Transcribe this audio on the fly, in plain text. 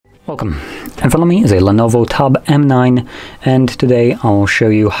Welcome. In front of me is a Lenovo Tab M9, and today I'll show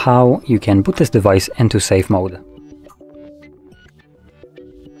you how you can put this device into safe mode.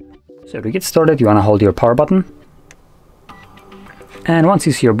 So to get started, you want to hold your power button, and once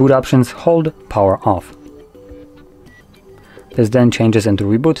you see your boot options, hold power off. This then changes into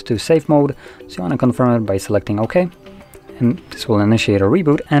reboot to safe mode, so you want to confirm it by selecting OK, and this will initiate a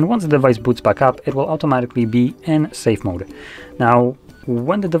reboot, and once the device boots back up, it will automatically be in safe mode. Now,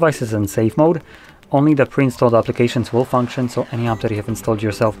 when the device is in safe mode, only the pre-installed applications will function, so any app that you have installed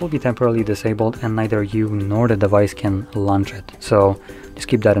yourself will be temporarily disabled and neither you nor the device can launch it. So just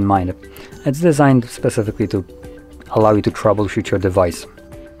keep that in mind. It's designed specifically to allow you to troubleshoot your device.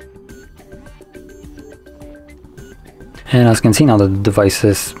 And as you can see now, the device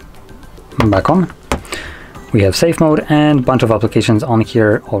is back on. We have safe mode, and a bunch of applications on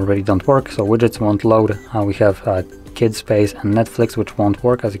here already don't work, so widgets won't load. We have Kids Space and Netflix, which won't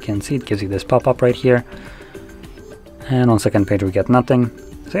work. As you can see, it gives you this pop-up right here, and on second page we get nothing.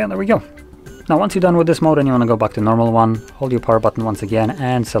 So yeah, there we go. Now once you're done with this mode and you want to go back to normal one, hold your power button once again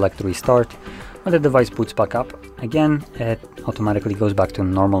and select restart. When the device boots back up again, it automatically goes back to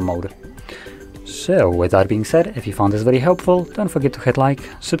normal mode. So with that being said, if you found this very helpful, don't forget to hit like,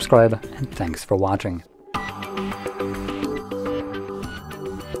 subscribe, and thanks for watching.